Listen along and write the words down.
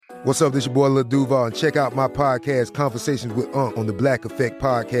What's up, this your boy Lil Duval, and check out my podcast, Conversations with Unc, on the Black Effect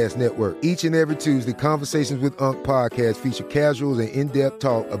Podcast Network. Each and every Tuesday, Conversations with Unc podcast feature casuals and in-depth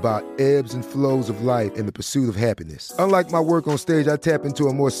talk about ebbs and flows of life and the pursuit of happiness. Unlike my work on stage, I tap into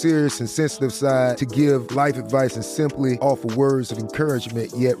a more serious and sensitive side to give life advice and simply offer words of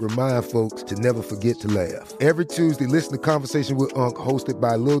encouragement, yet remind folks to never forget to laugh. Every Tuesday, listen to Conversations with Unc, hosted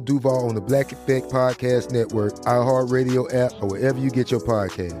by Lil Duval on the Black Effect Podcast Network, iHeartRadio app, or wherever you get your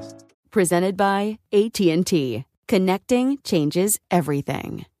podcasts. Presented by AT&T. Connecting changes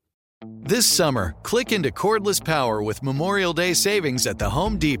everything. This summer, click into cordless power with Memorial Day savings at the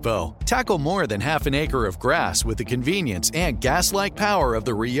Home Depot. Tackle more than half an acre of grass with the convenience and gas-like power of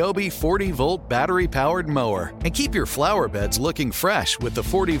the Ryobi 40-volt battery-powered mower. And keep your flower beds looking fresh with the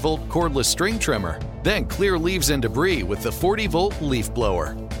 40-volt cordless string trimmer. Then clear leaves and debris with the 40-volt leaf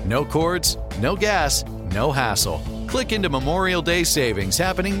blower. No cords, no gas, no hassle. Click into Memorial Day savings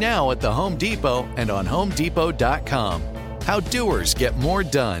happening now at the Home Depot and on HomeDepot.com. How doers get more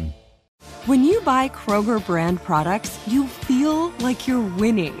done. When you buy Kroger brand products, you feel like you're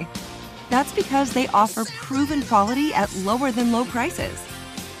winning. That's because they offer proven quality at lower than low prices.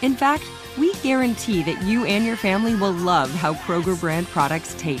 In fact, we guarantee that you and your family will love how Kroger brand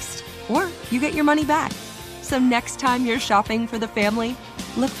products taste, or you get your money back. So next time you're shopping for the family,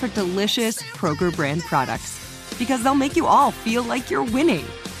 look for delicious Kroger brand products, because they'll make you all feel like you're winning.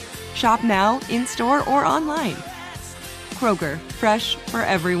 Shop now, in-store, or online. Kroger, fresh for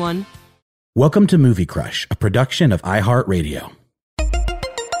everyone. Welcome to Movie Crush, a production of iHeartRadio.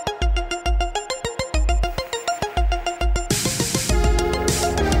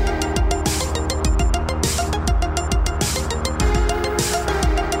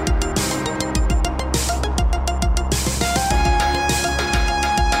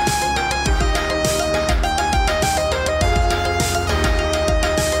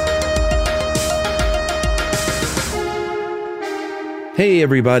 Hey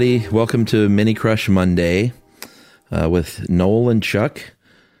everybody, welcome to Mini Crush Monday with Noel and Chuck.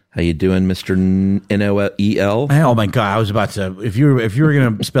 How you doing, Mr. N-O-E-L? Oh my God, I was about to, if you were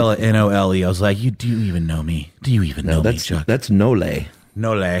going to spell it N-O-L-E, I was like, do you even know me? Do you even know me, Chuck? That's Nole.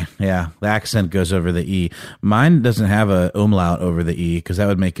 Nole, yeah. The accent goes over the E. Mine doesn't have a umlaut over the E because that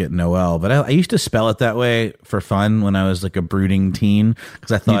would make it Noel. But I used to spell it that way for fun when I was like a brooding teen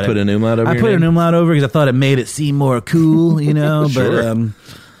because I thought you put an umlaut over. I put an umlaut over because I thought it made it seem more cool, you know. Sure. But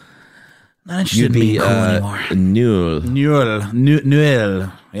not interested in being cool anymore. Newell.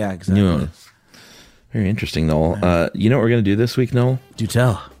 Yeah, exactly. Newell. Very interesting, Noel. You know what we're going to do this week, Noel? Do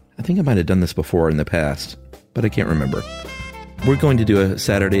tell. I think I might have done this before in the past, but I can't remember. We're going to do a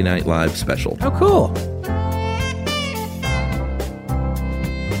Saturday Night Live special. Oh, cool.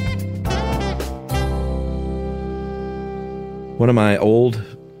 One of my old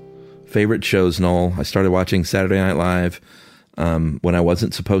favorite shows, Noel. I started watching Saturday Night Live when I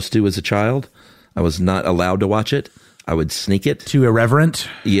wasn't supposed to as a child. I was not allowed to watch it. I would sneak it. Too irreverent?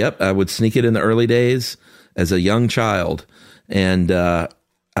 Yep. I would sneak it in the early days as a young child. And I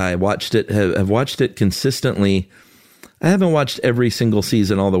watched it, have watched it consistently. I haven't watched every single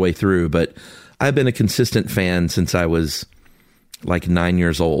season all the way through, but I've been a consistent fan since I was like 9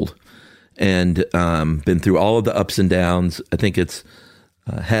 years old and been through all of the ups and downs. I think it's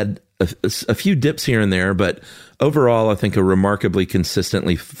had a few dips here and there, but overall, I think a remarkably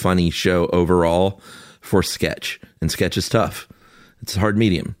consistently funny show overall for sketch. And sketch is tough. It's a hard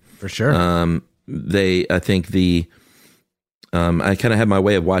medium. For sure. I think I kind of have my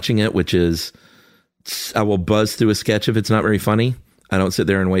way of watching it, which is I will buzz through a sketch if it's not very funny. I don't sit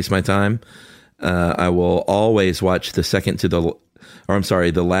there and waste my time. I will always watch the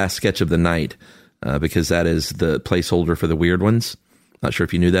last sketch of the night because that is the placeholder for the weird ones. Not sure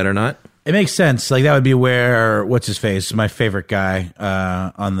if you knew that or not. It makes sense. Like that would be where what's his face, my favorite guy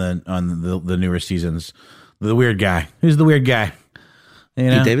on the newer seasons, the weird guy. Who's the weird guy? You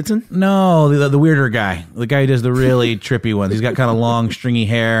know? Pete Davidson? No, the weirder guy. The guy who does the really trippy ones. He's got kind of long, stringy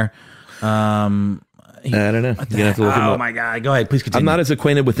hair. I don't know. You're gonna have to look him up. Oh my God! Go ahead, please continue. I'm not as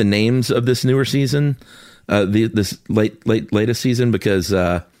acquainted with the names of this newer season, this latest season, because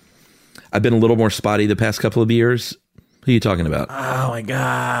I've been a little more spotty the past couple of years. Who are you talking about? Oh my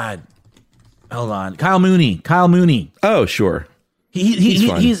God! Hold on, Kyle Mooney. Kyle Mooney. Oh, sure.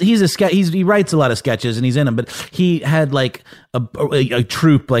 He's a sketch. He writes a lot of sketches and he's in them, but he had like a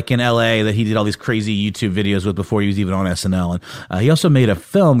troupe like in LA that he did all these crazy YouTube videos with before he was even on SNL. And he also made a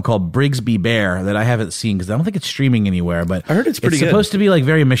film called Brigsby Bear that I haven't seen because I don't think it's streaming anywhere, but I heard it's pretty good. Supposed to be like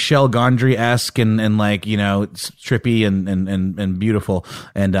very Michel Gondry-esque and like, you know, it's trippy and beautiful.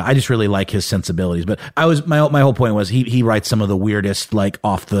 And I just really like his sensibilities. But my whole point was he writes some of the weirdest, like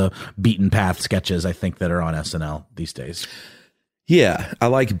off the beaten path sketches I think that are on SNL these days. Yeah, I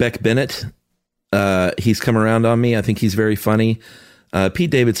like Beck Bennett. He's come around on me. I think he's very funny. Pete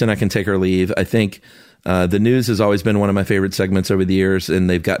Davidson, I can take or leave. I think the news has always been one of my favorite segments over the years, and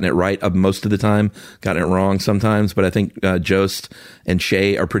they've gotten it right most of the time, gotten it wrong sometimes. But I think Jost and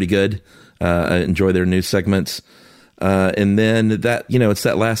Shay are pretty good. I enjoy their news segments. And then that, you know, it's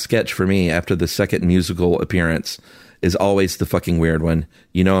that last sketch for me after the second musical appearance is always the fucking weird one.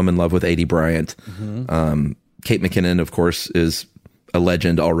 You know, I'm in love with Aidy Bryant. Mm-hmm. Kate McKinnon, of course, is a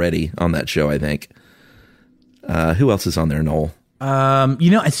legend already on that show, I think. Who else is on there, Noel? You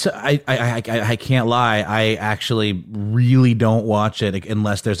know, I can't lie. I actually really don't watch it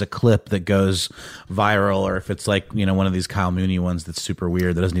unless there's a clip that goes viral, or if it's like, you know, one of these Kyle Mooney ones that's super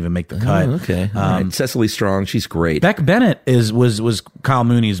weird that doesn't even make the cut. Oh, okay. Right. Cecily Strong, she's great. Beck Bennett was Kyle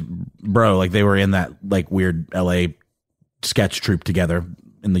Mooney's bro. Like they were in that like weird LA sketch troupe together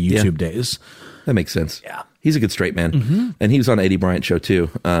in the YouTube days. That makes sense. Yeah. He's a good straight man. Mm-hmm. And he was on Aidy Bryant show too,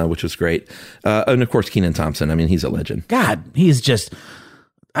 which was great. And of course, Kenan Thompson. I mean, he's a legend. God, he's just,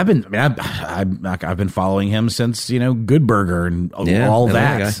 I've been following him since, you know, Good Burger and all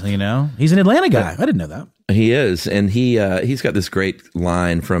that, you know, he's an Atlanta guy. I didn't know that. He is. And he's got this great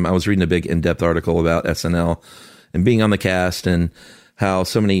line from, I was reading a big in-depth article about SNL and being on the cast and how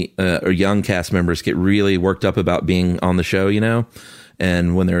so many young cast members get really worked up about being on the show, you know?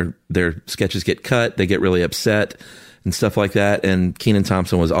 And when their sketches get cut, they get really upset and stuff like that. And Kenan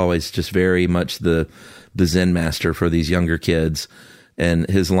Thompson was always just very much the Zen master for these younger kids. And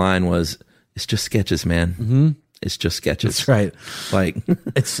his line was, "It's just sketches, man. Mm-hmm. It's just sketches." That's right. Like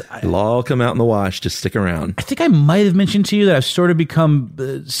it'll all come out in the wash. Just stick around. I think I might have mentioned to you that I've sort of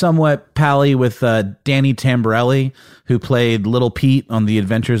become somewhat pally with Danny Tamborelli, who played Little Pete on The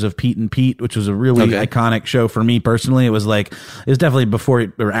Adventures of Pete and Pete, which was a really iconic show for me personally. It was definitely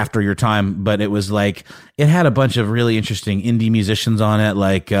before or after your time, but it was like, it had a bunch of really interesting indie musicians on it.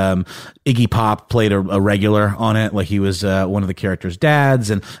 Like Iggy Pop played a regular on it. Like he was one of the characters' dads.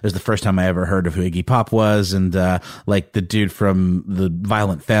 And it was the first time I ever heard of who Iggy Pop was. And like the dude from the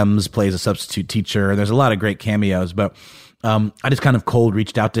Violent Femmes plays a substitute teacher. And there's a lot of great cameos, but I just kind of cold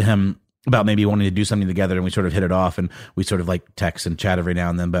reached out to him about maybe wanting to do something together, and we sort of hit it off, and we sort of like text and chat every now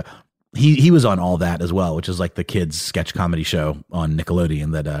and then. But he was on All That as well, which is like the kids sketch comedy show on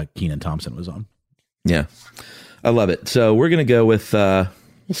Nickelodeon that Kenan Thompson was on. Yeah, I love it. So we're gonna go with we'll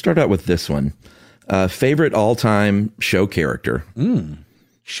start out with this one. Favorite all time show character.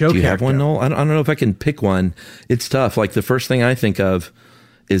 Show. Do you character. have one, Noel? I don't know if I can pick one. It's tough. Like the first thing I think of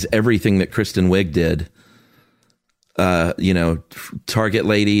is everything that Kristen Wiig did. You know, Target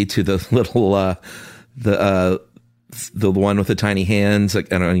lady to the little, the one with the tiny hands.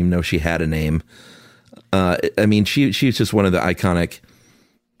 Like, I don't even know if she had a name. I mean, she's just one of the iconic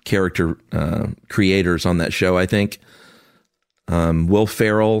character creators on that show, I think. Will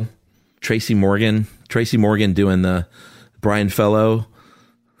Ferrell, Tracy Morgan doing the Brian Fellow.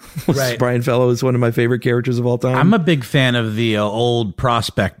 Right. Brian Fellow is one of my favorite characters of all time. I'm a big fan of the old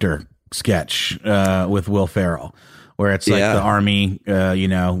Prospector sketch with Will Ferrell, where it's like the army, you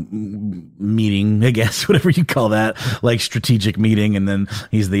know, meeting, I guess, whatever you call that, like strategic meeting. And then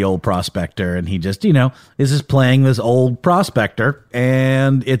he's the old prospector, and he just, you know, is just playing this old prospector,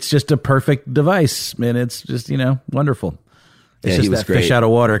 and it's just a perfect device. And it's just, you know, wonderful. It's just that great. Fish out of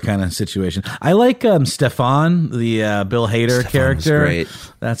water kind of situation. I like Stefan, the Bill Hader character. Great.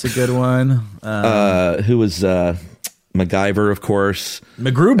 That's a good one. Who was MacGyver, of course.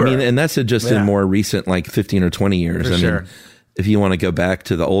 MacGruber. I mean, and that's just in more recent, like 15 or 20 years. For sure. Mean, if you want to go back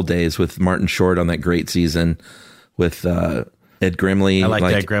to the old days with Martin Short on that great season with Ed Grimley. I like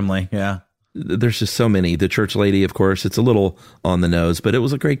Ed Grimley, yeah. There's just so many. The church lady, of course, it's a little on the nose, but it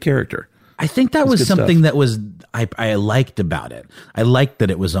was a great character. I think that was something that was I liked about it. I liked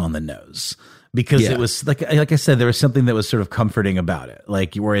that it was on the nose because it was like I said, there was something that was sort of comforting about it,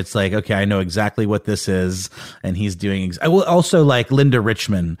 like where it's like, okay, I know exactly what this is, and he's doing. I will also like Linda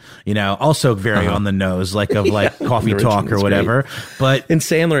Richman, you know, also very on the nose, like of like Coffee Talk or whatever. But and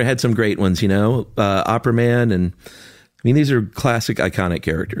Sandler had some great ones, you know, Opera Man, and I mean these are classic, iconic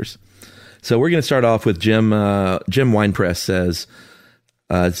characters. So we're going to start off with Jim Winepress says.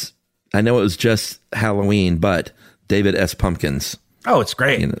 I know it was just Halloween, but David S. Pumpkins. Oh, it's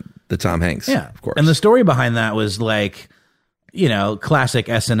great. You know, the Tom Hanks, of course. And the story behind that was like, you know, classic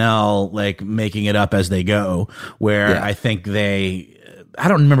SNL, like making it up as they go, where I think I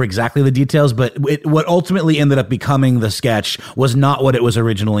don't remember exactly the details, but what ultimately ended up becoming the sketch was not what it was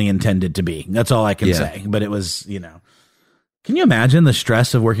originally intended to be. That's all I can say. But it was, you know, can you imagine the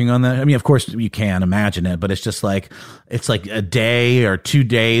stress of working on that? I mean, of course you can imagine it, but it's just like, it's like a day or 2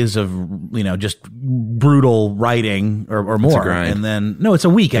 days of, you know, just brutal writing or more. And then, no, it's a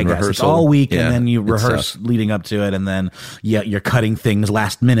week, I guess. Rehearsal. It's all week. And then you rehearse leading up to it. And then, you're cutting things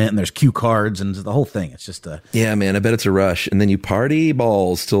last minute and there's cue cards and the whole thing. It's just yeah, man, I bet it's a rush. And then you party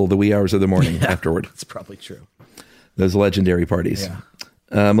balls till the wee hours of the morning afterward. That's probably true. Those legendary parties. Yeah.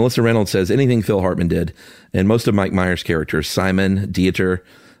 Melissa Reynolds says anything Phil Hartman did, and most of Mike Myers' characters, Simon, Dieter,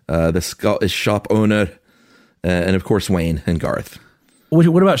 the shop owner, and of course Wayne and Garth.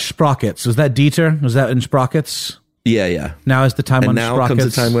 What about Sprockets? Was that Dieter? Was that in Sprockets? Yeah. Now is the time on now Sprockets.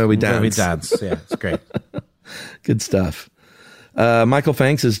 Comes the time where we dance. Yeah, it's great. Good stuff. Michael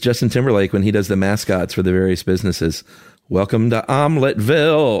Fanks is Justin Timberlake when he does the mascots for the various businesses. Welcome to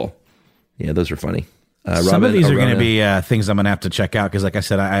Omeleteville. Yeah, those are funny. Some of these are going to be things I'm going to have to check out because, like I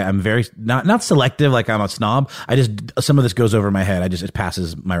said, I'm very not selective. Like I'm a snob. Some of this goes over my head. It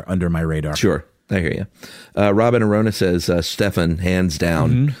passes under my radar. Sure, I hear you. Robin Arona says Stefan, hands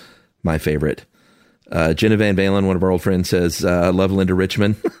down, my favorite. Jenna Van Valen, one of our old friends, says love Linda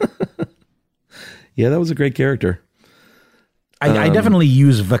Richman. Yeah, that was a great character. I definitely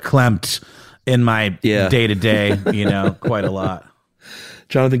use Verklempt in my day to day. You know, quite a lot.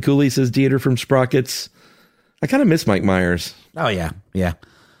 Jonathan Cooley says Dieter from Sprockets. I kind of miss Mike Myers. Oh, yeah.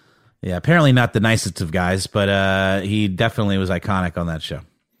 Apparently not the nicest of guys, but he definitely was iconic on that show.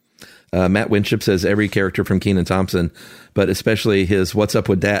 Matt Winship says every character from Kenan Thompson, but especially his What's Up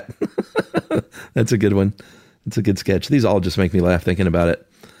With That? That's a good one. It's a good sketch. These all just make me laugh thinking about it.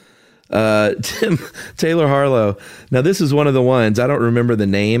 Taylor Harlow. Now, this is one of the ones, I don't remember the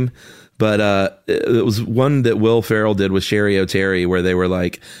name, but it was one that Will Ferrell did with Sherry O'Terry where they were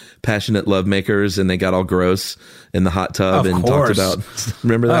like passionate lovemakers and they got all gross in the hot tub and talked about.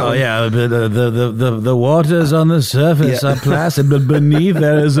 Remember that? Oh, yeah. The waters on the surface are placid, but beneath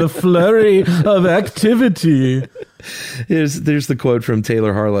there is a flurry of activity. There's the quote from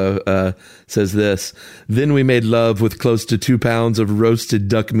Taylor Harlow. Says this: "Then we made love with close to 2 pounds of roasted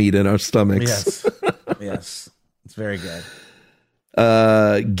duck meat in our stomachs." Yes. It's very good.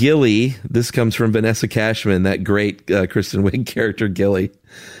 Gilly, this comes from Vanessa Cashman, that great Kristen Wiig character Gilly.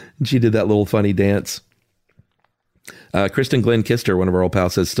 And she did that little funny dance. Kristen Glenn Kister, one of our old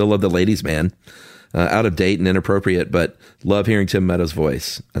pals, says still love the ladies man. Out of date and inappropriate, but love hearing Tim Meadows'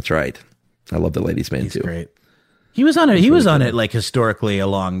 voice. That's right. I love the ladies man. He's too great. He was on it. He was on it like historically a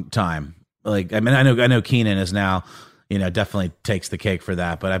long time. Like, I mean, I know Kenan is now, you know, definitely takes the cake for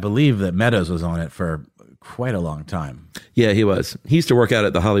that, but I believe that Meadows was on it for quite a long time. Yeah, he was. He used to work out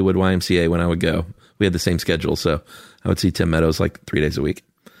at the Hollywood YMCA when I would go. We had the same schedule, so I would see Tim Meadows like 3 days a week.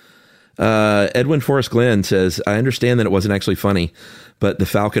 Edwin Forrest Glenn says, I understand that it wasn't actually funny, but the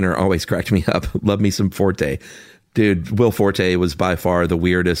Falconer always cracked me up. Love me some Forte. Dude, Will Forte was by far the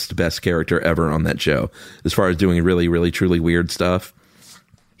weirdest, best character ever on that show, as far as doing really, really, truly weird stuff.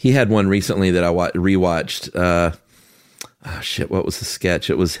 He had one recently that I rewatched. What was the sketch?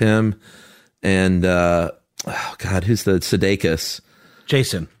 It was him and, who's the Sudeikis?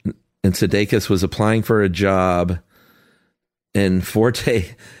 Jason. And Sudeikis was applying for a job, and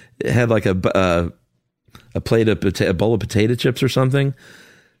Forte had like a bowl of potato chips or something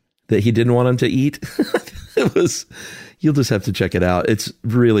that he didn't want him to eat. It was, you'll just have to check it out. It's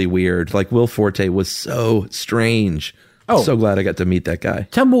really weird. Like, Will Forte was so strange. Oh, so glad I got to meet that guy.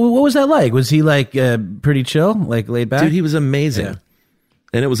 Tell me, what was that like? Was he like pretty chill, like laid back? Dude, he was amazing. Yeah.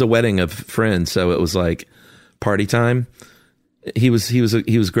 And it was a wedding of friends, so it was like party time. He was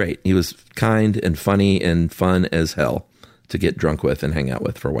great. He was kind and funny and fun as hell to get drunk with and hang out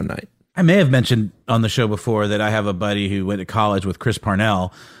with for one night. I may have mentioned on the show before that I have a buddy who went to college with Chris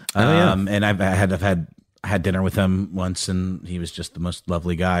Parnell, and I've had dinner with him once, and he was just the most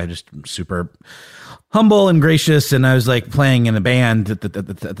lovely guy, just super humble and gracious. And I was like playing in a band at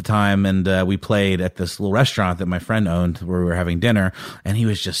the time, and we played at this little restaurant that my friend owned where we were having dinner, and he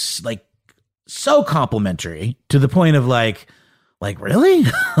was just like so complimentary to the point of like really?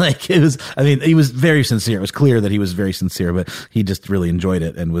 Like, it was, I mean, he was very sincere. It was clear that he was very sincere, but he just really enjoyed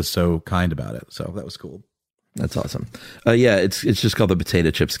it and was so kind about it. So that was cool. That's awesome. It's just called the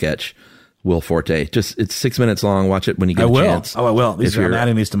Potato Chip Sketch. Will Forte. It's 6 minutes long. Watch it when you get a chance. Oh, I will. I'm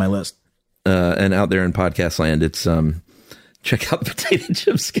adding these to my list. And out there in podcast land, it's check out the Potato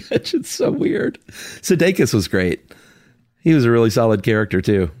Chip Sketch. It's so weird. Sudeikis was great. He was a really solid character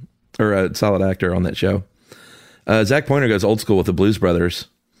too, or a solid actor on that show. Zach Pointer goes old school with the Blues Brothers,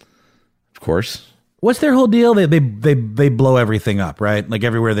 of course. What's their whole deal? They blow everything up, right? Like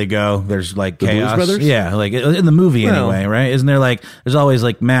everywhere they go, there's like the chaos. Blues Brothers? Yeah, like in the movie anyway, right? Isn't there like there's always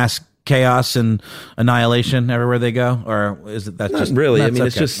like mass chaos and annihilation everywhere they go, or is it that just really? I mean,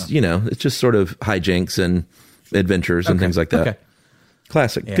 it's just it's just sort of hijinks and adventures and things like that. Okay.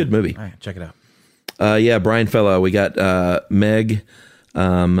 Classic, good movie. All right, check it out. Brian Fellow. We got Meg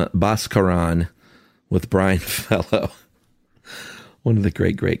Bhaskaran with Brian Fellow. One of the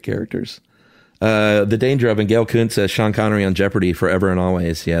great characters. The Danger of, and Gail Kuntz says Sean Connery on Jeopardy forever and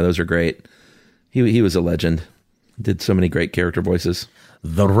always. Yeah, those are great. He was a legend. Did so many great character voices.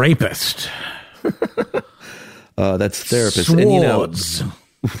 The Rapist. That's Therapist. Swords. And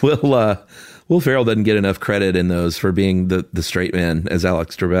Will Ferrell doesn't get enough credit in those for being the straight man as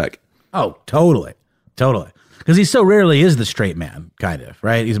Alex Trebek. Oh, totally. Because he so rarely is the straight man, kind of,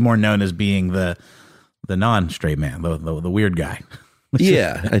 right? He's more known as being the non-straight man, the weird guy.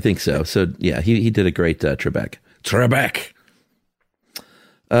 Yeah, I think so. So yeah, he did a great Trebek.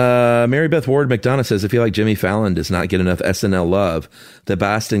 Mary Beth Ward McDonough says, I feel like Jimmy Fallon does not get enough SNL love. The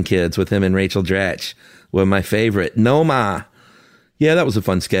Boston Kids with him and Rachel Dratch were my favorite. No ma. Yeah, that was a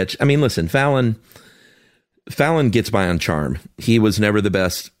fun sketch. I mean, listen, Fallon gets by on charm. He was never the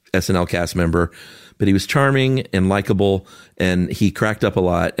best SNL cast member, but he was charming and likable, and he cracked up a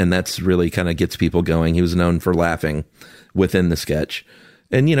lot, and that's really kind of gets people going. He was known for laughing within the sketch.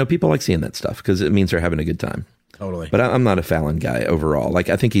 And, people like seeing that stuff because it means they're having a good time. Totally. But I'm not a Fallon guy overall. Like,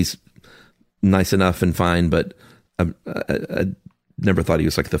 I think he's nice enough and fine, but I never thought he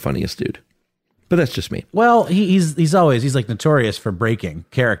was like the funniest dude. But that's just me. Well, he's like notorious for breaking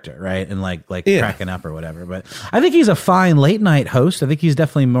character, right? And like cracking up or whatever. But I think he's a fine late night host. I think he's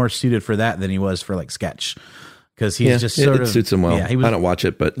definitely more suited for that than he was for like sketch. Because he's just it suits him well. Yeah, I don't watch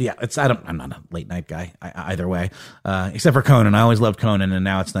it, but yeah, I'm not a late night guy either way, except for Conan. I always loved Conan, and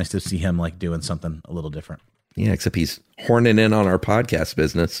now it's nice to see him like doing something a little different. Yeah, except he's horning in on our podcast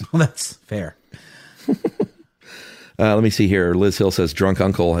business. Well, that's fair. Let me see here. Liz Hill says Drunk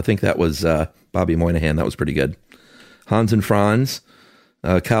Uncle. I think that was Bobby Moynihan. That was pretty good. Hans and Franz.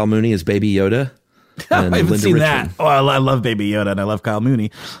 Kyle Mooney is Baby Yoda. I haven't seen that. Oh, I love Baby Yoda, and I love Kyle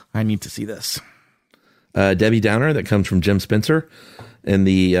Mooney. I need to see this. Debbie Downer, that comes from Jim Spencer, and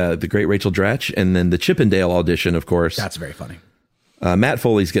the great Rachel Dratch, and then the Chippendale audition, of course. That's very funny. Matt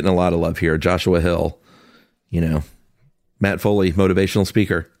Foley's getting a lot of love here. Joshua Hill, Matt Foley, motivational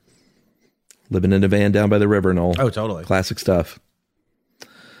speaker, living in a van down by the river and all. Oh, totally. Classic stuff.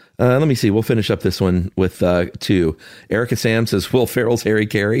 Let me see. We'll finish up this one with 2. Erica Sam says Will Ferrell's Harry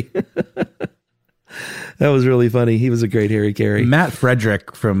Carey. That was really funny. He was a great Harry Carey. Matt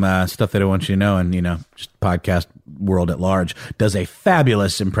Frederick from Stuff That I Want You to Know and, just podcast world at large does a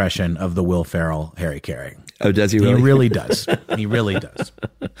fabulous impression of the Will Ferrell Harry Carey. Oh, does he really? He really does. He really does.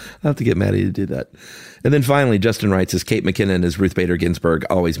 I'll have to get Maddie to do that. And then finally, Justin writes, as Kate McKinnon as Ruth Bader Ginsburg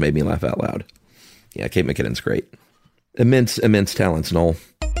always made me laugh out loud. Yeah, Kate McKinnon's great. Immense talents, Noel.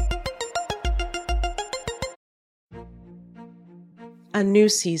 A new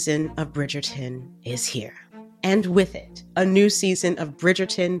season of Bridgerton is here. And with it, a new season of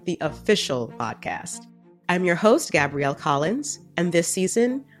Bridgerton, the official podcast. I'm your host, Gabrielle Collins, and this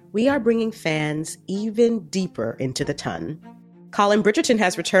season, we are bringing fans even deeper into the ton. Colin Bridgerton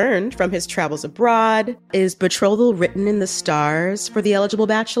has returned from his travels abroad. Is betrothal written in the stars for the eligible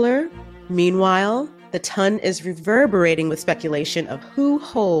bachelor? Meanwhile, the ton is reverberating with speculation of who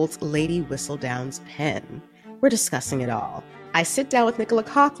holds Lady Whistledown's pen. We're discussing it all. I sit down with Nicola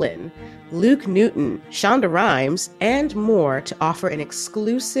Coughlan, Luke Newton, Shonda Rhimes, and more to offer an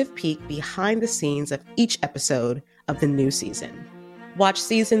exclusive peek behind the scenes of each episode of the new season. Watch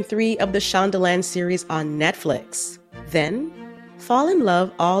season 3 of the Shondaland series on Netflix. Then, fall in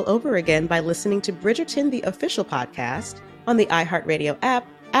love all over again by listening to Bridgerton, the official podcast, on the iHeartRadio app,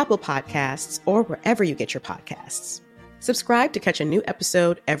 Apple Podcasts, or wherever you get your podcasts. Subscribe to catch a new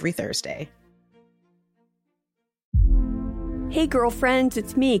episode every Thursday. Hey girlfriends,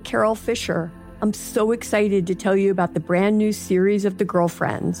 it's me, Carol Fisher. I'm so excited to tell you about the brand new series of The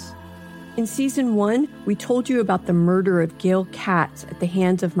Girlfriends. In season 1, we told you about the murder of Gail Katz at the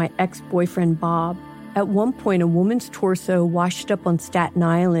hands of my ex-boyfriend Bob. At one point, a woman's torso washed up on Staten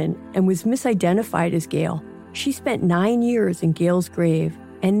Island and was misidentified as Gail. She spent 9 years in Gail's grave,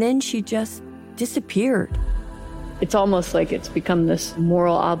 and then she just disappeared. It's almost like it's become this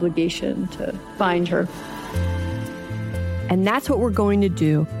moral obligation to find her. And that's what we're going to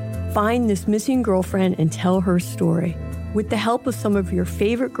do. Find this missing girlfriend and tell her story. with the help of some of your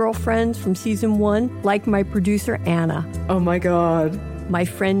favorite girlfriends from season 1, like my producer, Anna. Oh my God. My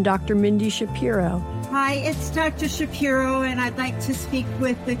friend, Dr. Mindy Shapiro. Hi, it's Dr. Shapiro, and I'd like to speak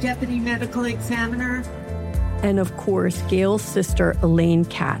with the Deputy Medical Examiner. And of course, Gail's sister, Elaine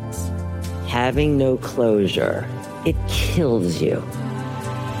Katz. Having no closure, it kills you.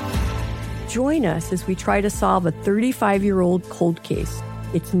 Join us as we try to solve a 35-year-old cold case.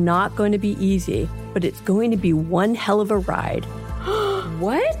 It's not going to be easy, but it's going to be one hell of a ride.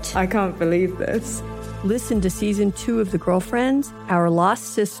 What? I can't believe this. Listen to season 2 of The Girlfriends, Our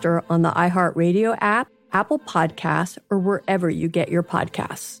Lost Sister on the iHeartRadio app, Apple Podcasts, or wherever you get your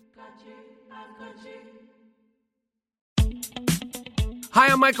podcasts. Hi,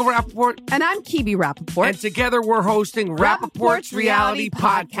 I'm Michael Rappaport. And I'm Kibi Rappaport. And together we're hosting Rappaport's Reality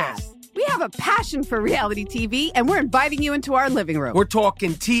Podcast. We have a passion for reality TV, and we're inviting you into our living room. We're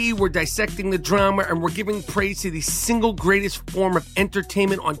talking tea, we're dissecting the drama, and we're giving praise to the single greatest form of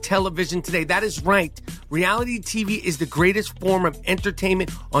entertainment on television today. That is right. Reality TV is the greatest form of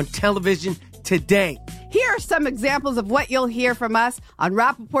entertainment on television today. Here are some examples of what you'll hear from us on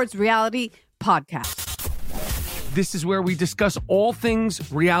Rappaport's Reality Podcast. This is where we discuss all things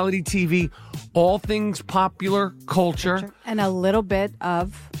reality TV, all things popular culture. And a little bit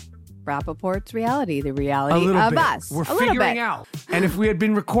of Rappaport's reality, the reality of us. We're figuring out. And if we had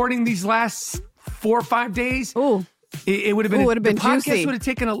been recording these last 4 or 5 days, it would have been, the podcast juicy. would have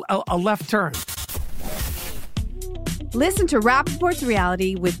taken a left turn. Listen to Rappaport's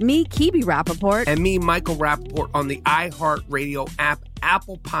Reality with me, Kibi Rappaport. And me, Michael Rappaport, on the iHeartRadio app,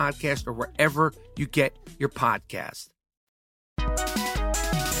 Apple Podcast, or wherever you get your podcast.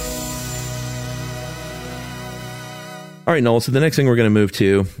 All right, Noel, so the next thing we're going to move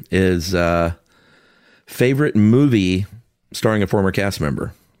to is favorite movie starring a former cast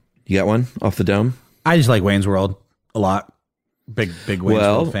member. You got one off the dome? I just like Wayne's World a lot. Big Wayne's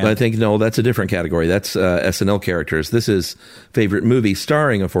World fan. I think, no, that's a different category. That's SNL characters. This is favorite movie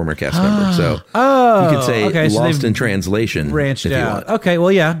starring a former cast member. So you could say Lost in Translation. Branched out. Okay,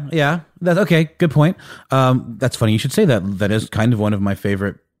 well, yeah. That's okay. Good point. That's funny you should say that. That is kind of one of my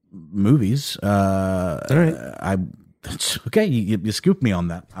favorite movies. All right. Okay, you scooped me on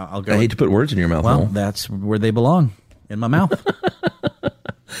that. I'll go. I hate to put words in your mouth. Well, that's where they belong, in my mouth.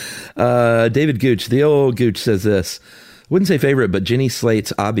 David Gooch, the old Gooch, says this. Wouldn't say favorite, but Jenny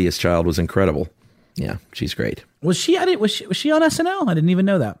Slate's Obvious Child was incredible. Yeah, she's great. Was she on SNL? I didn't even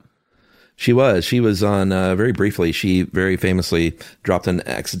know that. She was. She was on very briefly. She very famously dropped an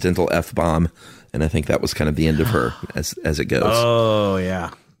accidental F-bomb, and I think that was kind of the end of her as it goes. Oh,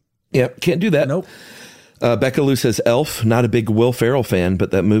 yeah. Yep, can't do that. Nope. Becca Lou says, Elf, not a big Will Ferrell fan,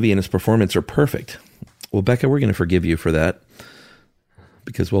 but that movie and his performance are perfect. Well, Becca, we're going to forgive you for that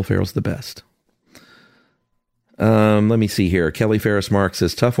because Will Ferrell's the best. Let me see here. Kelly Ferris Mark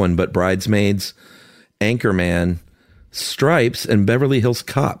says, tough one, but Bridesmaids, Anchorman, Stripes, and Beverly Hills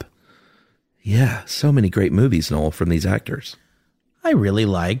Cop. Yeah, so many great movies, Noel, from these actors. I really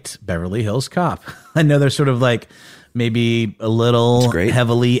liked Beverly Hills Cop. I know they're sort of like maybe a little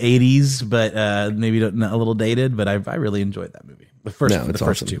heavily 80s, but maybe a little dated, but I really enjoyed that movie. The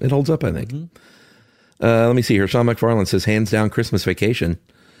first two. It holds up, I think. Mm-hmm. Let me see here. Sean McFarlane says, hands down, Christmas Vacation.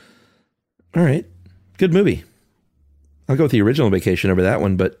 All right. Good movie. I'll go with the original Vacation over that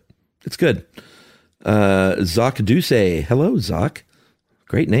one, but it's good. Zoc Duce. Hello, Zoc.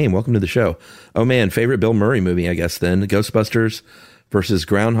 Great name. Welcome to the show. Oh, man. Favorite Bill Murray movie, I guess, then. Ghostbusters versus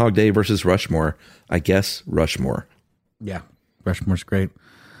Groundhog Day versus Rushmore. I guess Rushmore. Yeah. Rushmore's great.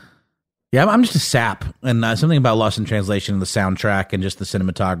 Yeah, I'm just a sap. And something about Lost in Translation and the soundtrack and just the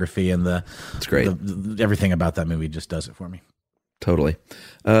cinematography and it's great. Everything about that movie just does it for me. Totally.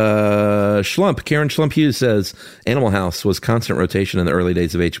 Karen Schlump Hughes says, Animal House was constant rotation in the early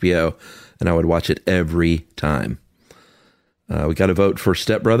days of HBO, and I would watch it every time. We got a vote for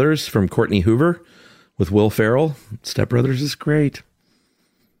Step Brothers from Courtney Hoover with Will Ferrell. Step Brothers is great.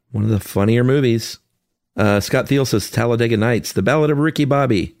 One of the funnier movies. Scott Thiel says, Talladega Nights, The Ballad of Ricky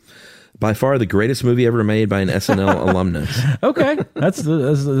Bobby. By far the greatest movie ever made by an SNL alumnus. Okay, that's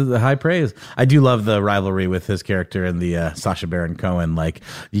the high praise. I do love the rivalry with his character and the Sacha Baron Cohen. Like,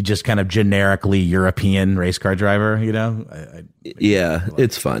 you just kind of generically European race car driver, you know?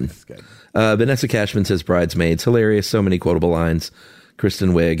 It's fun. It's good. Vanessa Cashman says Bridesmaids. Hilarious, so many quotable lines.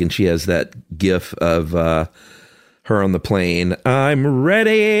 Kristen Wiig, and she has that gif of her on the plane. I'm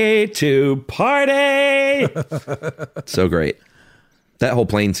ready to party. So great. That whole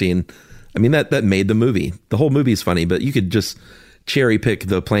plane scene, I mean, that made the movie. The whole movie is funny, but you could just cherry pick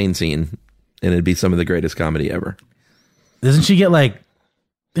the plane scene and it'd be some of the greatest comedy ever. Doesn't she get like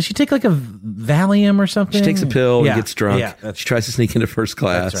Does she take like a Valium or something? She takes a pill and gets drunk. Yeah, she tries to sneak into first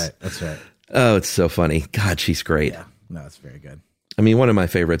class. That's right. Oh, it's so funny. God, she's great. Yeah, no, it's very good. I mean, one of my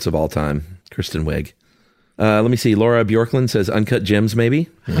favorites of all time, Kristen Wiig. Let me see. Laura Bjorklund says Uncut Gems, maybe.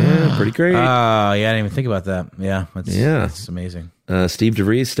 Yeah, pretty great. Oh, yeah, I didn't even think about that. Yeah, that's amazing. Steve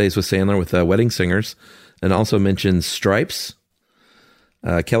DeVries stays with Sandler with Wedding Singers and also mentions Stripes.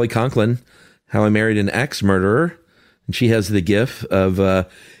 Kelly Conklin, How I Married an Ex-Murderer. And she has the gif of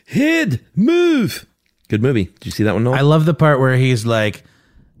Head Move. Good movie. Did you see that one, Noel? I love the part where he's like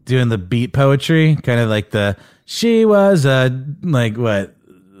doing the beat poetry, kind of like she was like what?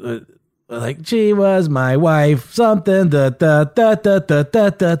 Like she was my wife, something da da da da da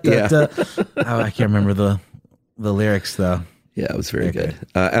da da da. Oh, I can't remember the lyrics though. Yeah, it was very good.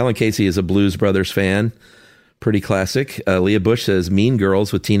 Alan Casey is a Blues Brothers fan. Pretty classic. Leah Bush says Mean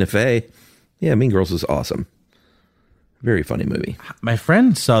Girls with Tina Fey. Yeah, Mean Girls was awesome. Very funny movie. My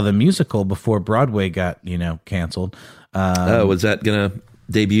friend saw the musical before Broadway got, canceled. Was that gonna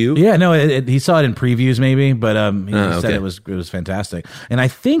debut? Yeah, no, he saw it in previews maybe, but he said it was fantastic. And I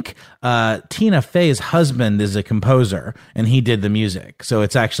think Tina Fey's husband is a composer, and he did the music. So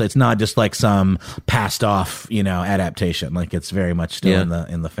it's not just like some passed off, adaptation. Like it's very much still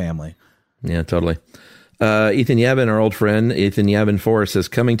in the family. Yeah, totally. Ethan Yavin, our old friend, Ethan Yavin Forrest says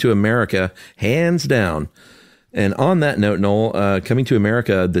Coming to America, hands down. And on that note, Noel, Coming to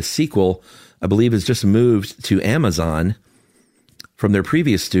America, the sequel, I believe, has just moved to Amazon from their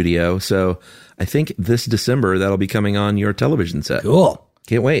previous studio. So I think this December, that'll be coming on your television set. Cool.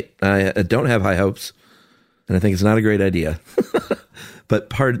 Can't wait. I don't have high hopes, and I think it's not a great idea. But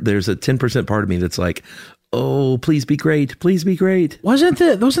there's a 10% part of me that's like, oh, please be great. Please be great. Wasn't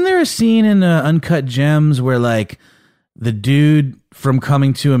there a scene in Uncut Gems where like the dude from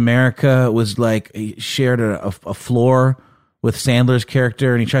Coming to America was like, he shared a floor with Sandler's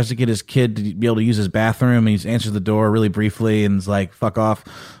character, and he tries to get his kid to be able to use his bathroom, and he answers the door really briefly and is like, fuck off.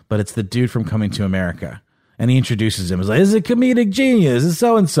 But it's the dude from Coming to America. And he introduces him as like, this is a comedic genius. This is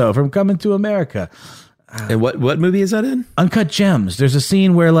so-and-so from Coming to America. And what movie is that in? Uncut Gems. There's a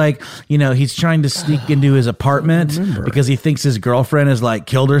scene where like, he's trying to sneak into his apartment because he thinks his girlfriend has like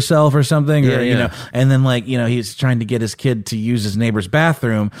killed herself or something. And then like, he's trying to get his kid to use his neighbor's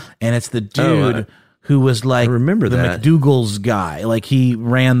bathroom. And it's the dude who was like the McDougal's guy. Like he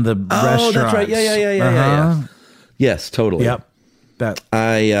ran the restaurant. Oh, that's right. Yeah. Yes, totally. Yep.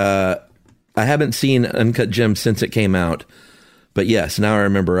 I haven't seen Uncut Gems since it came out. But yes, now I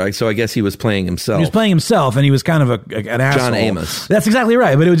remember. So I guess he was playing himself. He was playing himself, and he was kind of an asshole. John Amos. That's exactly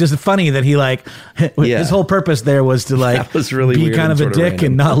right. But it was just funny that he his whole purpose there was to that was really be kind of a dick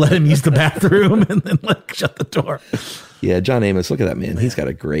and not let him use the bathroom and then shut the door. Yeah, John Amos. Look at that man. He's got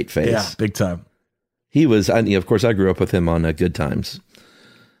a great face. Yeah, big time. He was. Of course, I grew up with him on Good Times.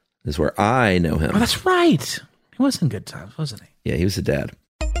 Is where I know him. Oh, that's right. He was in Good Times, wasn't he? Yeah, he was the dad.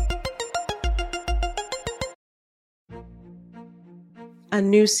 A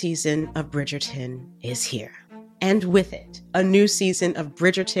new season of Bridgerton is here. And with it, a new season of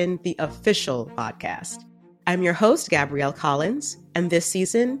Bridgerton, the official podcast. I'm your host, Gabrielle Collins, and this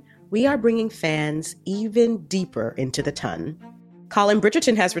season, we are bringing fans even deeper into the ton. Colin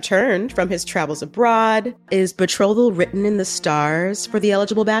Bridgerton has returned from his travels abroad. Is betrothal written in the stars for the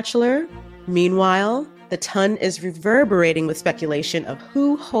eligible bachelor? Meanwhile, the ton is reverberating with speculation of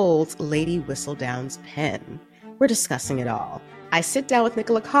who holds Lady Whistledown's pen. We're discussing it all. I sit down with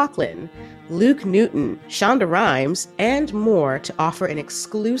Nicola Coughlan, Luke Newton, Shonda Rhimes, and more to offer an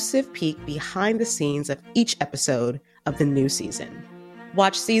exclusive peek behind the scenes of each episode of the new season.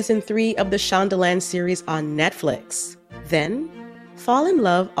 Watch season 3 of the Shondaland series on Netflix. Then, fall in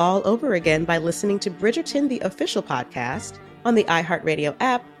love all over again by listening to Bridgerton, the official podcast, on the iHeartRadio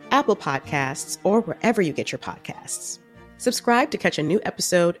app, Apple Podcasts, or wherever you get your podcasts. Subscribe to catch a new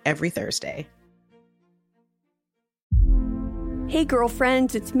episode every Thursday. Hey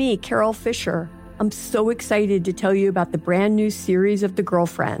girlfriends, it's me, Carol Fisher. I'm so excited to tell you about the brand new series of The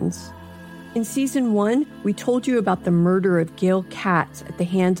Girlfriends. In season 1, we told you about the murder of Gail Katz at the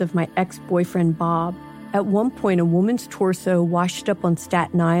hands of my ex-boyfriend Bob. At one point, a woman's torso washed up on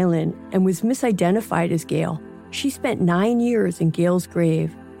Staten Island and was misidentified as Gail. She spent 9 years in Gail's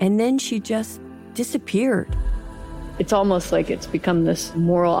grave, and then she just disappeared. It's almost like it's become this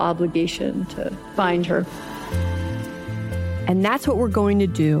moral obligation to find her. And that's what we're going to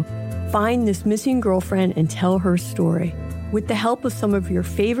do. Find this missing girlfriend and tell her story. With the help of some of your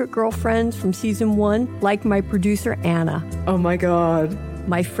favorite girlfriends from season 1, like my producer, Anna. Oh my God.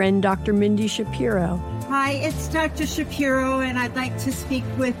 My friend, Dr. Mindy Shapiro. Hi, it's Dr. Shapiro, and I'd like to speak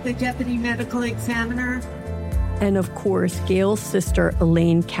with the Deputy Medical Examiner. and of course, Gail's sister,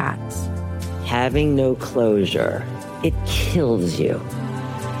 Elaine Katz. Having no closure, it kills you.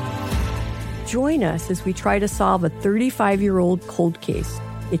 Join us as we try to solve a 35-year-old cold case.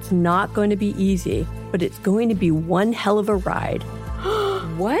 It's not going to be easy, but it's going to be one hell of a ride.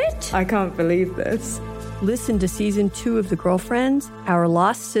 What? I can't believe this. Listen to Season 2 of The Girlfriends, Our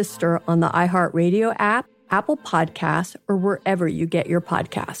Lost Sister on the iHeartRadio app, Apple Podcasts, or wherever you get your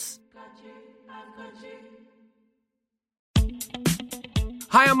podcasts.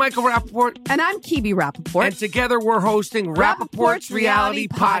 Hi, I'm Michael Rappaport. And I'm Kibi Rappaport. And together we're hosting Rappaport's Reality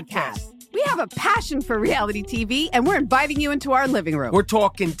Podcast. We have a passion for reality TV, and we're inviting you into our living room. We're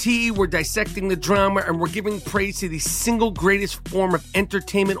talking tea, we're dissecting the drama, and we're giving praise to the single greatest form of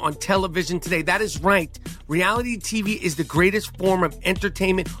entertainment on television today. That is right. Reality TV is the greatest form of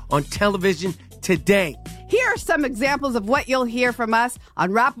entertainment on television today. Here are some examples of what you'll hear from us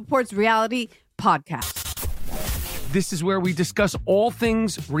on Rappaport's Reality Podcast. This is where we discuss all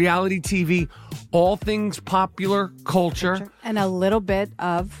things reality TV, all things popular culture. And a little bit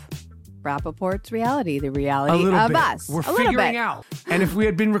of Rappaport's reality, the reality of bit. us. We're figuring out. And if we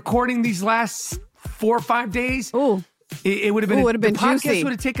had been recording these last 4 or 5 days, it would have been, the podcast juicy.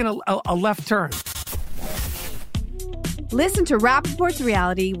 would have taken a left turn. Listen to Rappaport's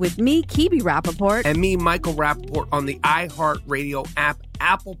Reality with me, Kibi Rappaport. And me, Michael Rappaport, on the iHeartRadio app,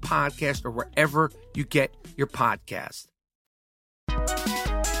 Apple Podcast, or wherever you get your podcast.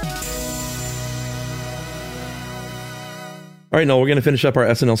 All right, Noel, we're going to finish up our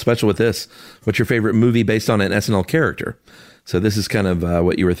SNL special with this. What's your favorite movie based on an SNL character? So this is kind of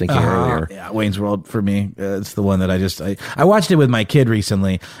what you were thinking earlier. Yeah, Wayne's World for me. It's the one that I watched it with my kid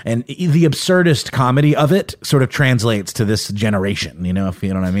recently, and the absurdist comedy of it sort of translates to this generation, if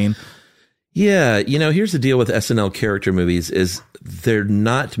you know what I mean? Yeah, here's the deal with SNL character movies is there are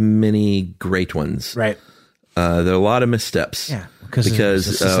not many great ones. Right. There are a lot of missteps. Yeah, because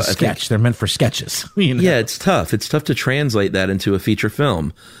it's a sketch. They're meant for sketches. Yeah, it's tough. It's tough to translate that into a feature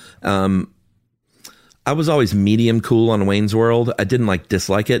film. I was always medium cool on Wayne's World. I didn't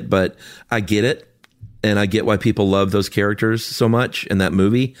dislike it, but I get it. And I get why people love those characters so much in that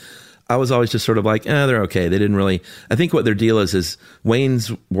movie. I was always just sort of like, they're okay. They didn't really, I think what their deal is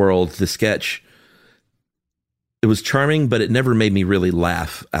Wayne's World, the sketch, it was charming, but it never made me really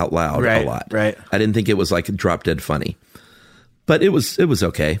laugh out loud a lot. Right. I didn't think it was drop dead funny, but it was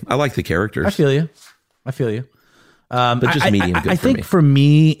okay. I like the characters. I feel you. But just medium good I think for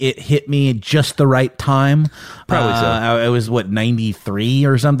me, it hit me just the right time. Probably so. It was 93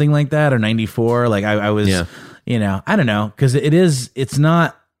 or something like that, or 94. I was, I don't know, because it's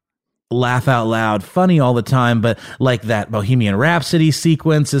not laugh out loud funny all the time, but that Bohemian Rhapsody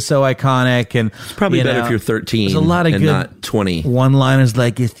sequence is so iconic, and it's probably better if you're 13 there's a lot of and good not 20 one-liners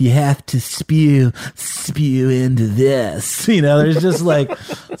if you have to spew into this, there's just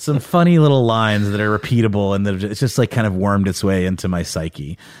some funny little lines that are repeatable, and it's just kind of wormed its way into my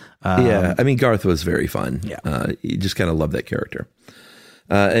psyche. Yeah, I mean, Garth was very fun. Yeah. You just kind of love that character.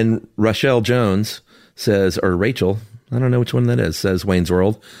 And Rochelle Jones says, or Rachel, I don't know which one that is, says Wayne's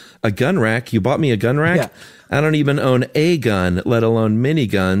World, a gun rack. You bought me a gun rack? Yeah. I don't even own a gun, let alone mini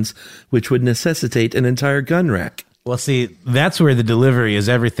guns, which would necessitate an entire gun rack. Well, see, that's where the delivery is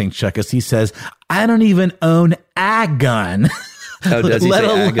everything, Chuck, as he says, I don't even own a gun. Oh, does he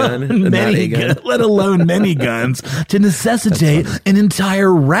say a gun? Not a gun? Let alone many guns to necessitate an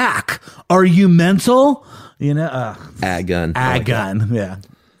entire rack. Are you mental? A gun. A gun. Yeah.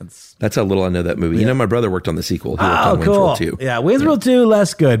 That's how little I know that movie. Yeah. My brother worked on the sequel. He worked on Wayne's World 2. Yeah, Wayne's World 2,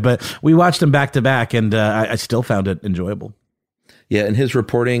 less good, but we watched them back to back, and I still found it enjoyable. Yeah, and his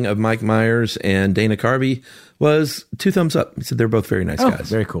reporting of Mike Myers and Dana Carvey was 2 thumbs up. He said they're both very nice guys.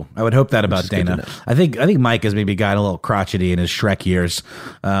 Very cool. I would hope that about Dana. I think Mike has maybe gotten a little crotchety in his Shrek years.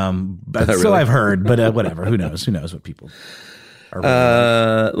 So I've heard, but whatever. Who knows? Who knows what people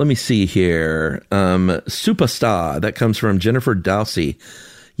are let me see here. Superstar. That comes from Jennifer Dowsey.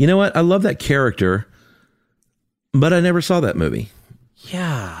 You know what? I love that character, but I never saw that movie.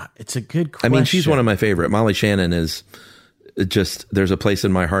 Yeah, it's a good question. I mean, she's one of my favorite. Molly Shannon is just, there's a place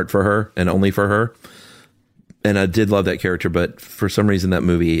in my heart for her and only for her. And I did love that character, but for some reason that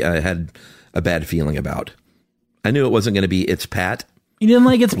movie I had a bad feeling about. I knew it wasn't going to be It's Pat. You didn't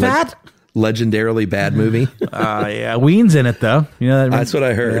like It's Pat? Legendarily bad movie. Yeah, Ween's in it though. You know what I mean? That's what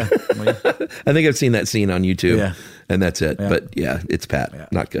I heard. Yeah. I think I've seen that scene on YouTube. Yeah. And that's it. Yeah. But yeah, It's Pat. Yeah.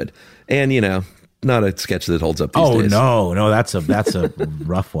 Not good. And not a sketch that holds up these days. No, that's a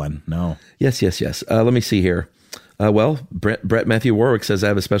rough one. No. Yes. Let me see here. Brett Matthew Warwick says, I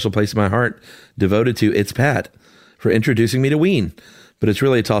have a special place in my heart devoted to It's Pat for introducing me to Ween. But it's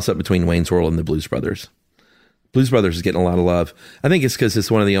really a toss-up between Wayne's World and the Blues Brothers. Blues Brothers is getting a lot of love. I think it's because it's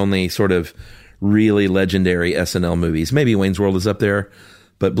one of the only sort of really legendary SNL movies. Maybe Wayne's World is up there,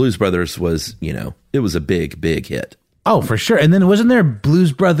 but Blues Brothers was, it was a big, big hit. Oh, for sure. And then wasn't there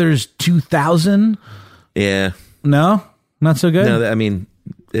Blues Brothers 2000? Yeah. No? Not so good? No, I mean,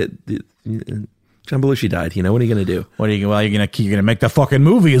 John Belushi died. What are you going to do? What are you? Well, you're gonna make the fucking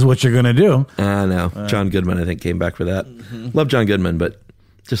movie is what you're going to do. No. John Goodman, I think, came back for that. Love John Goodman, but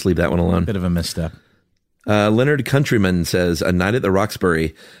just leave that one alone. Bit of a misstep. Leonard Countryman says A Night at the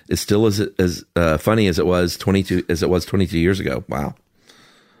Roxbury is still as funny as it was 22 years ago. Wow.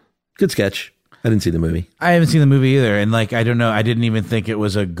 Good sketch. I didn't see the movie. I haven't seen the movie either. And I don't know. I didn't even think it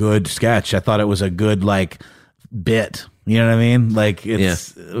was a good sketch. I thought it was a good bit. You know what I mean?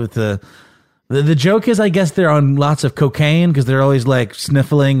 It's with the joke is, I guess they're on lots of cocaine because they're always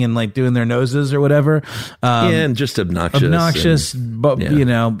sniffling and doing their noses or whatever. And just obnoxious, but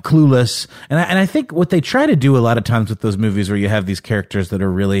clueless. And I think what they try to do a lot of times with those movies where you have these characters that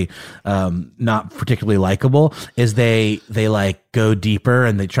are really not particularly likable is they go deeper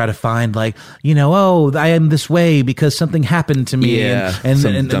and they try to find I am this way because something happened to me. Yeah,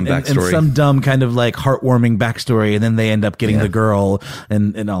 and dumb backstory. And some dumb kind of heartwarming backstory, and then they end up getting the girl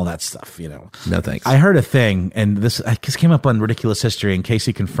and all that stuff. No thanks. I heard a thing, and this came up on Ridiculous History, and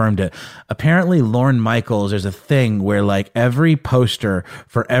Casey confirmed it. Apparently, Lorne Michaels, there's a thing where every poster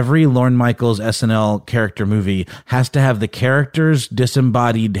for every Lorne Michaels SNL character movie has to have the characters'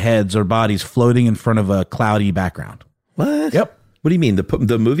 disembodied heads or bodies floating in front of a cloudy background. What? Yep. What do you mean?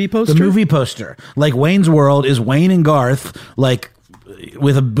 The movie poster? The movie poster. Wayne's World is Wayne and Garth,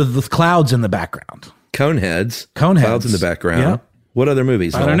 with clouds in the background. Coneheads. Clouds in the background. Yeah. What other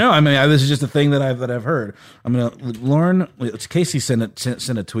movies? I don't know. I mean, this is just a thing that I've heard. I'm gonna Lorne. It's Casey sent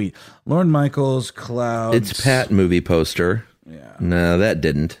a tweet. Lorne Michaels clouds. It's Pat movie poster. Yeah. No, that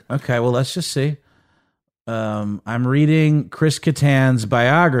didn't. Okay. Well, let's just see. I'm reading Chris Kattan's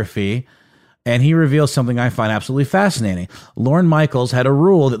biography, and he reveals something I find absolutely fascinating. Lorne Michaels had a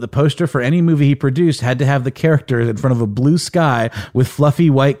rule that the poster for any movie he produced had to have the characters in front of a blue sky with fluffy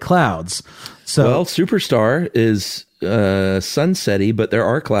white clouds. So, Superstar is sunsetty, but there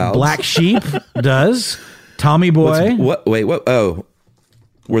are clouds. Black Sheep does. Tommy Boy. What? Oh,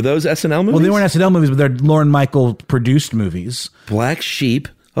 were those SNL movies? Well, they weren't SNL movies, but they're Lorne Michaels produced movies. Black Sheep.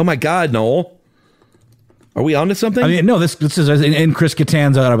 Oh my God, Noel. Are we onto something? I mean, no. This is in Chris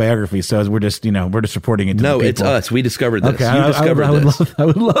Kattan's autobiography, so we're just reporting it. No, it's us. We discovered this. Okay, you discovered this. I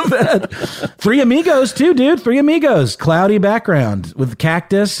would love that. Three Amigos too, dude. Three Amigos, cloudy background with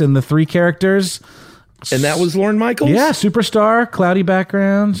cactus and the three characters. And that was Lorne Michaels? Yeah, Superstar, cloudy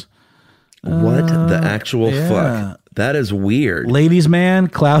background. What the actual fuck? That is weird. Ladies Man,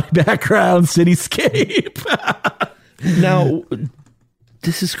 cloudy background, cityscape. Now,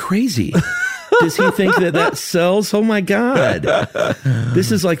 this is crazy. Does he think that sells? Oh my God.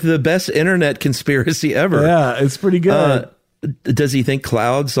 This is the best internet conspiracy ever. Yeah, it's pretty good. Does he think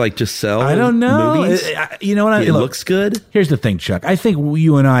clouds just sell? I don't know. Movies? You know what? It looks good. Here's the thing, Chuck. I think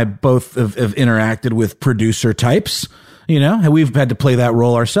you and I both have interacted with producer types. We've had to play that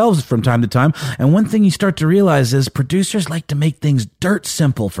role ourselves from time to time. And one thing you start to realize is producers like to make things dirt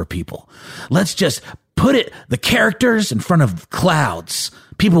simple for people. Let's just put the characters in front of clouds.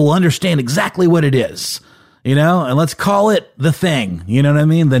 People will understand exactly what it is. And let's call it the thing. You know what I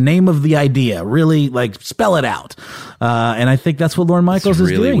mean? The name of the idea. Really, spell it out. And I think that's what Lorne Michaels is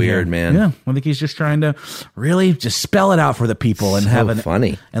doing. Really weird, here. man. Yeah, I think he's just trying to really just spell it out for the people and have it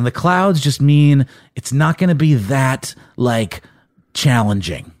funny. And the clouds just mean it's not going to be that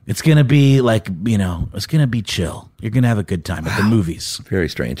challenging. It's going to be it's going to be chill. You're going to have a good time at the movies. Very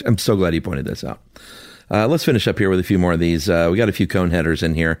strange. I'm so glad you pointed this out. Let's finish up here with a few more of these. We got a few Coneheaders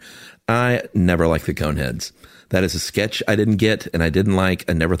in here. I never liked the Coneheads. That is a sketch I didn't get and I didn't like.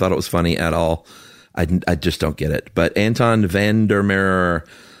 I never thought it was funny at all. I just don't get it. But Anton Vandermeer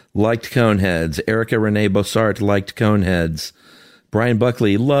liked Coneheads. Erica Renee Bossart liked Coneheads. Brian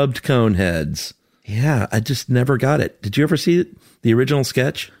Buckley loved Coneheads. Yeah, I just never got it. Did you ever see the original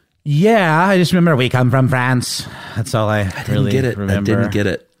sketch? Yeah, I just remember we come from France. That's all I really get it. remember. I didn't get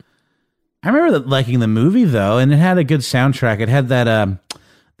it. I remember liking the movie though, and it had a good soundtrack. It had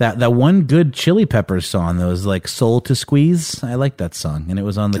that one good Chili Peppers song that was Soul to Squeeze. I liked that song, and it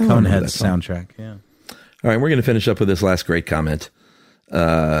was on the Coneheads soundtrack. Yeah. All right, we're going to finish up with this last great comment.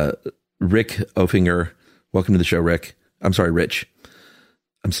 Rick Ofinger, welcome to the show, Rick. I'm sorry, Rich.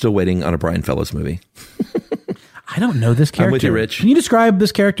 I'm still waiting on a Brian Fellows movie. I don't know this character. I'm with you, Rich. Can you describe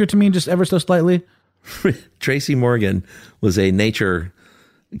this character to me just ever so slightly? Tracy Morgan was a nature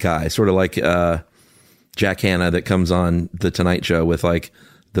guy, sort of like Jack Hanna that comes on the Tonight Show with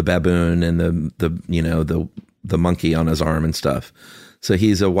the baboon and the the monkey on his arm and stuff. So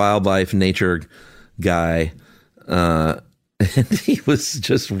he's a wildlife nature guy. And he was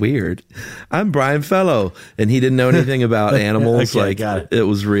just weird. I'm Brian Fellow. And he didn't know anything about animals. Okay, it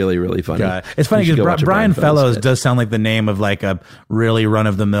was really, really funny. It's funny because Brian Fellows does sound like the name of like a really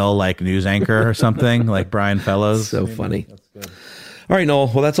run-of-the-mill like news anchor or something, like Brian Fellows. So funny. That's good. All right, Noel.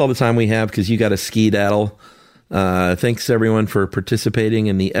 Well, that's all the time we have because you got to ski-daddle. Thanks, everyone, for participating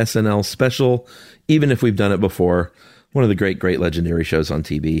in the SNL special, even if we've done it before. One of the great, great legendary shows on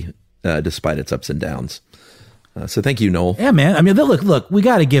TV, despite its ups and downs. So thank you, Noel. Yeah, man. I mean, look, we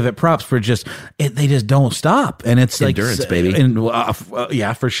got to give it props for they just don't stop. And it's like endurance, baby. And,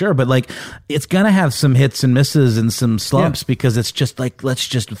 yeah, for sure. But like, it's going to have some hits and misses and some slumps because it's just like, let's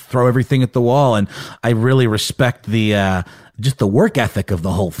just throw everything at the wall. And I really respect just the work ethic of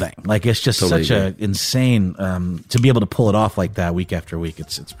the whole thing. Like, it's just such a insane, to be able to pull it off like that week after week.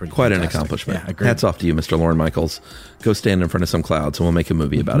 It's pretty quite fantastic. An accomplishment. Yeah, agreed. Hats off to you, Mr. Lorne Michaels. Go stand in front of some clouds and we'll make a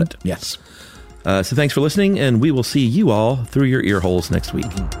movie about it. Yes. So thanks for listening, and we will see you all through your ear holes next week.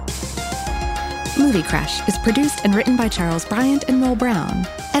 Movie Crash is produced and written by Charles Bryant and Noel Brown,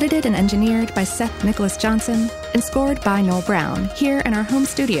 edited and engineered by Seth Nicholas Johnson, and scored by Noel Brown here in our home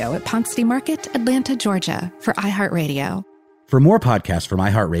studio at Ponce City Market, Atlanta, Georgia, for iHeartRadio. For more podcasts from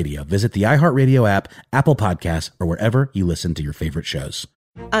iHeartRadio, visit the iHeartRadio app, Apple Podcasts, or wherever you listen to your favorite shows.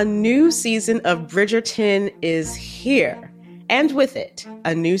 A new season of Bridgerton is here. And with it,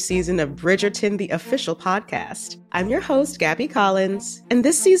 a new season of Bridgerton, the official podcast. I'm your host, Gabby Collins, and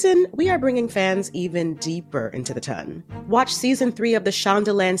this season, we are bringing fans even deeper into the ton. Watch season 3 of the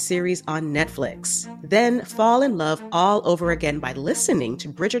Shondaland series on Netflix. Then fall in love all over again by listening to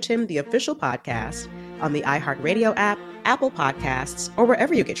Bridgerton, the official podcast, on the iHeartRadio app, Apple Podcasts, or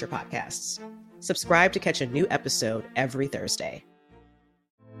wherever you get your podcasts. Subscribe to catch a new episode every Thursday.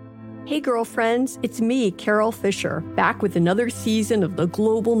 Hey girlfriends, it's me, Carol Fisher, back with another season of the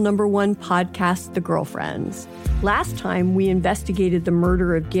global #1 podcast, The Girlfriends. Last time, we investigated the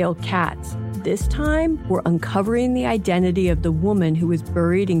murder of Gail Katz. This time, we're uncovering the identity of the woman who was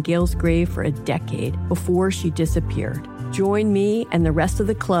buried in Gail's grave for a decade before she disappeared. Join me and the rest of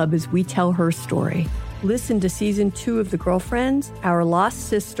the club as we tell her story. Listen to Season 2 of The Girlfriends, Our Lost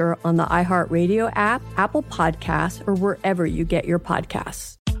Sister on the iHeartRadio app, Apple Podcasts, or wherever you get your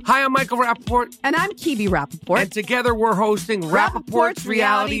podcasts. Hi, I'm Michael Rappaport. And I'm Kibi Rappaport. And together we're hosting Rappaport's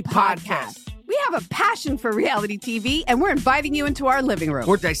Reality Podcast. We have a passion for reality TV, and we're inviting you into our living room.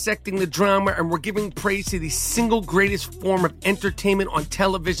 We're dissecting the drama, and we're giving praise to the single greatest form of entertainment on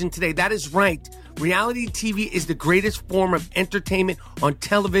television today. That is right. Reality TV is the greatest form of entertainment on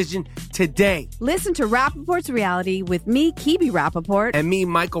television today. Listen to Rappaport's Reality with me, Kibi Rappaport. And me,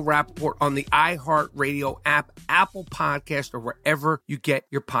 Michael Rappaport, on the iHeartRadio app, Apple Podcast, or wherever you get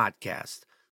your podcast.